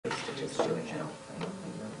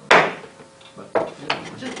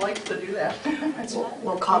likes to do that.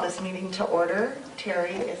 We'll call this meeting to order.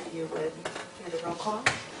 Terry, if you would do the roll call.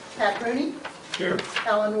 Pat Rooney. Here.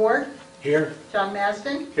 Alan Ward. Here. John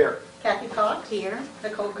Masden. Here. Kathy Cox. Here.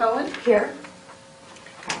 Nicole Cohen. Here.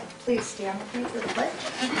 Please stand with me for the pledge.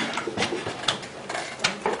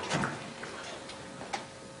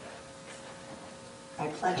 I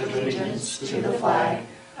pledge allegiance to the flag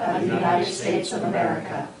of the United States of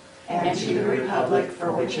America and to the republic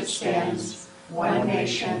for which it stands, one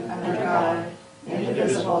nation under God,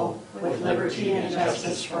 indivisible, with liberty and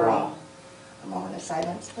justice for all. A moment of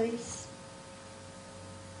silence, please.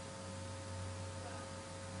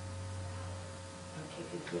 Okay,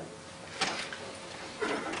 good deal.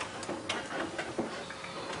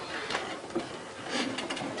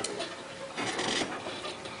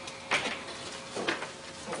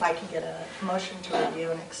 If I can get a motion to review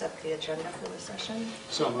and accept the agenda for the session.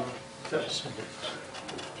 So moved.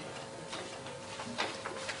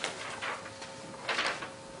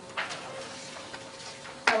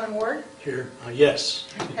 Alan Ward. Here. Yes.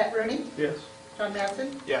 Pat Rooney. Yes. John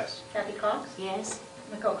Masden. Yes. Kathy Cox. Yes.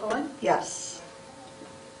 Nicole Cohen. Yes.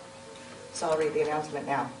 So I'll read the announcement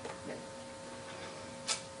now.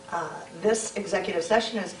 This executive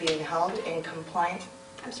session is being held in compliance.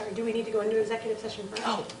 I'm sorry, do we need to go into executive session first?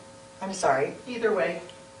 Oh, I'm sorry. Either way.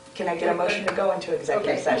 Can I get a motion to go into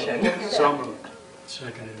executive Okay. session? So moved.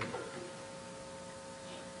 Seconded.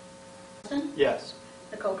 Yes.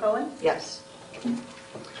 Nicole Cohen. Yes.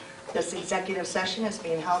 This executive session is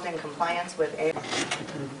being held in compliance with a...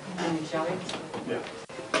 Yeah.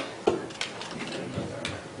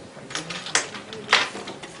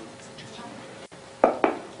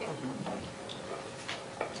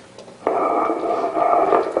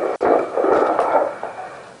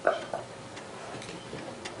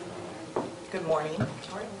 Good morning.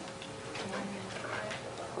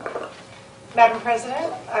 Madam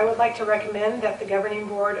President, I would like to recommend that the Governing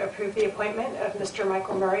Board approve the appointment of Mr.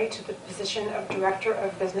 Michael Murray to the position of Director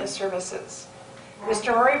of Business Services.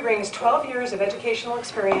 Mr. Murray brings 12 years of educational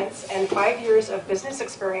experience and 5 years of business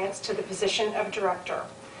experience to the position of Director.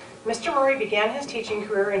 Mr. Murray began his teaching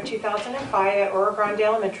career in 2005 at Oro Grande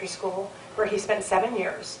Elementary School, where he spent 7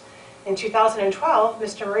 years. In 2012,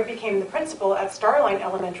 Mr. Murray became the principal at Starline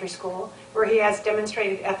Elementary School, where he has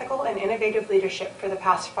demonstrated ethical and innovative leadership for the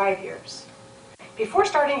past 5 years. Before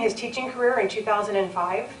starting his teaching career in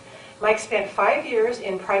 2005, Mike spent 5 years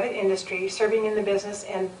in private industry serving in business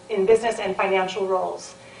and financial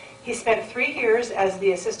roles. He spent 3 years as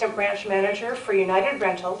the assistant branch manager for United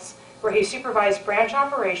Rentals, where he supervised branch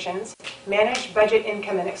operations, managed budget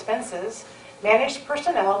income and expenses, managed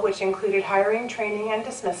personnel, which included hiring, training, and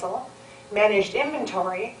dismissal, managed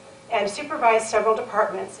inventory, and supervised several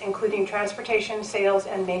departments, including transportation, sales,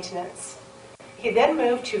 and maintenance. He then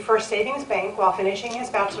moved to First Savings Bank while finishing his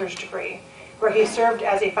bachelor's degree, where he served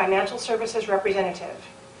as a financial services representative.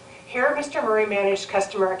 Here, Mr. Murray managed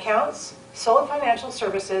customer accounts, sold financial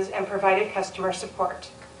services, and provided customer support.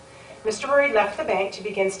 Mr. Murray left the bank to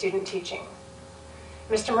begin student teaching.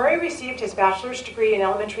 Mr. Murray received his bachelor's degree in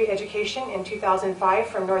elementary education in 2005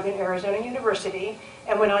 from Northern Arizona University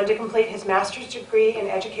and went on to complete his master's degree in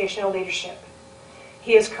educational leadership.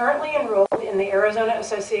 He is currently enrolled in the Arizona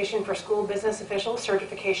Association for School Business Officials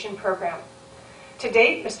Certification Program. To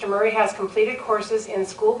date, Mr. Murray has completed courses in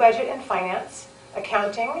school budget and finance,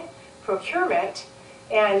 accounting, procurement,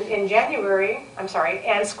 and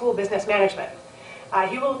and school business management.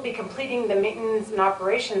 He will be completing the maintenance and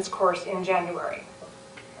operations course in January.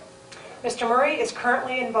 Mr. Murray is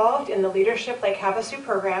currently involved in the Leadership Lake Havasu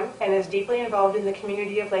program and is deeply involved in the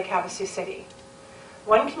community of Lake Havasu City.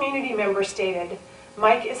 One community member stated,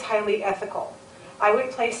 "Mike is highly ethical. I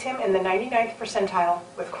would place him in the 99th percentile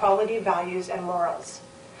with quality, values, and morals."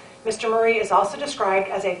 Mr. Murray is also described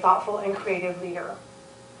as a thoughtful and creative leader.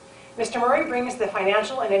 Mr. Murray brings the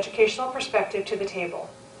financial and educational perspective to the table.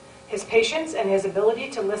 His patience and his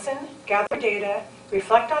ability to listen, gather data,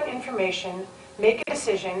 reflect on information, make a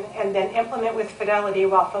decision, and then implement with fidelity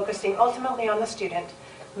while focusing ultimately on the student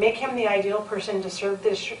make him the ideal person to serve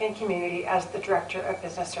the district and community as the Director of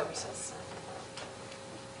Business Services.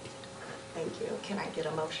 Thank you. Can I get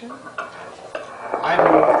a motion? I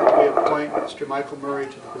move that we appoint Mr. Michael Murray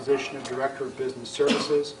to the position of Director of Business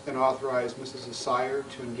Services and authorize Mrs. Assire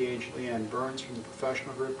to engage Leanne Burns from the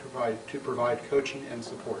professional group to provide coaching and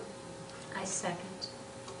support. I second.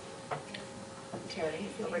 Terry,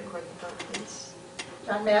 if you'll record the vote, please.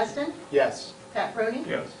 John Masden. Yes. Pat Rooney.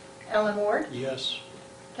 Yes. Alan Ward. Yes.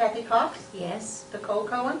 Kathy Cox. Yes. Nicole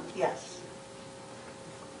Cohen. Yes.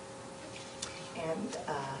 And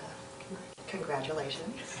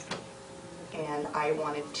congratulations. and I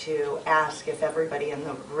wanted to ask if everybody in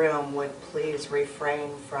the room would please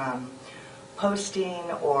refrain from posting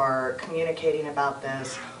or communicating about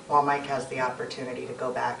this while Mike has the opportunity to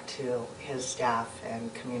go back to his staff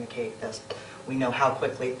and communicate this. We know how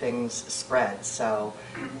quickly things spread, so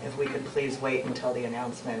if we could please wait until the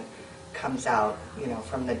announcement comes out,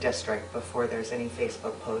 from the district before there's any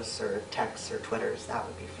Facebook posts or texts or Twitters, that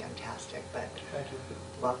would be fantastic. But Thank you.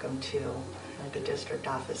 welcome to the district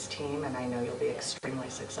office team, and I know you'll be extremely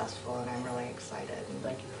successful, and I'm really excited and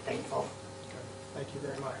Thank you. thankful. Thank you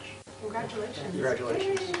very much. Congratulations.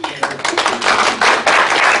 Congratulations.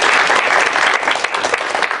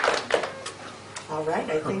 All right,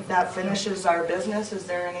 I think that finishes our business. Is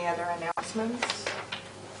there any other announcements?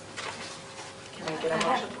 Can I get I a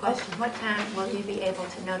have motion? a question. What time will you be able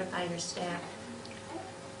to notify your staff?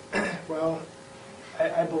 Well,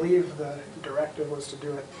 I believe the directive was to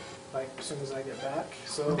do it like as soon as I get back.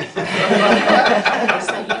 So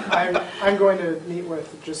I'm going to meet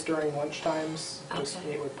with just during lunch times, just Okay.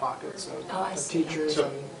 meet with pockets of Oh, I of see. teachers So-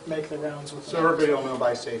 and make the rounds with So them. everybody will know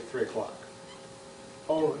by, say, 3 o'clock.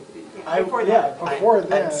 Oh, Before yeah, that. before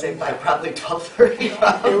then. I'd say by probably 12:30.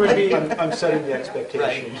 It would be I'm setting the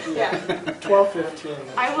expectation. Yeah. 12:15.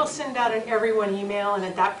 I will send out an everyone email, and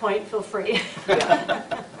at that point, feel free.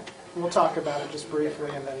 We'll talk about it just briefly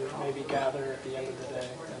and then maybe gather at the end of the day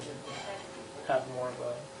and have more of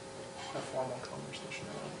a formal conversation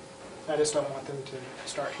about it. I just don't want them to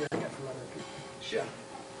start hearing it from other people. Sure.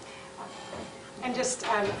 And just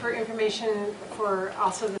for information for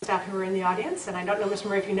also the staff who are in the audience, and I don't know, Ms.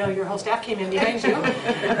 Murray, if you know, your whole staff came in behind you.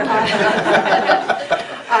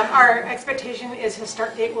 Our expectation is his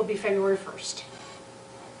start date will be February 1st.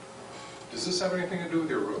 Does this have anything to do with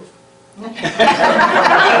your roof?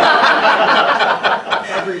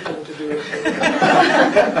 Everything to do with it.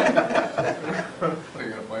 Are you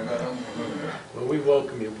going to blame that on me? Well, we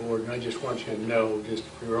welcome you aboard, and I just want you to know, just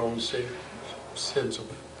for your own sense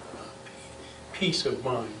of peace of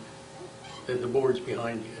mind, that the board's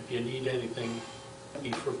behind you. If you need anything,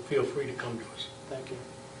 feel free to come to us. Thank you.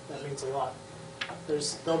 That means a lot.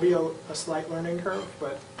 There'll be a slight learning curve,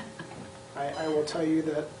 but I will tell you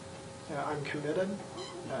that I'm committed.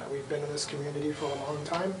 We've been in this community for a long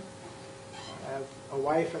time. I have a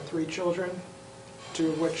wife and 3 children, 2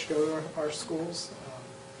 of which go to our schools.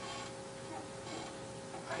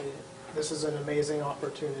 This is an amazing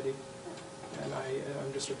opportunity, and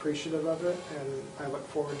I'm just appreciative of it, and I look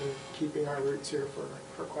forward to keeping our roots here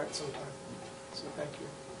for quite some time. So thank you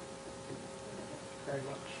very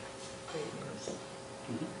much. Great news.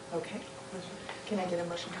 Okay. Can I get a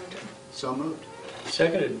motion to adjourn? So moved.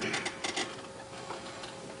 Seconded.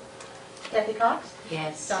 Kathy Cox?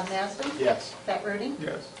 Yes. John Maston? Yes. Pat Rudy?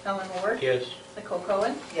 Yes. Ellen Ward? Yes. Nicole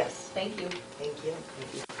Cohen? Yes. Thank you. Thank you.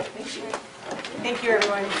 Thank you,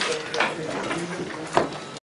 everyone. Thank you.